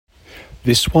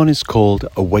This one is called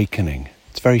Awakening.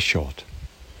 It's very short.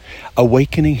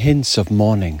 Awakening hints of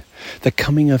morning, the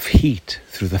coming of heat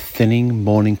through the thinning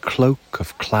morning cloak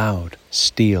of cloud,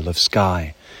 steel of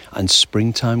sky, and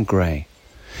springtime grey.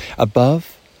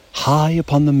 Above, high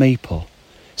upon the maple,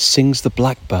 sings the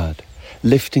blackbird,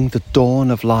 lifting the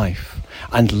dawn of life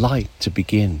and light to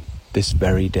begin this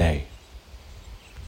very day.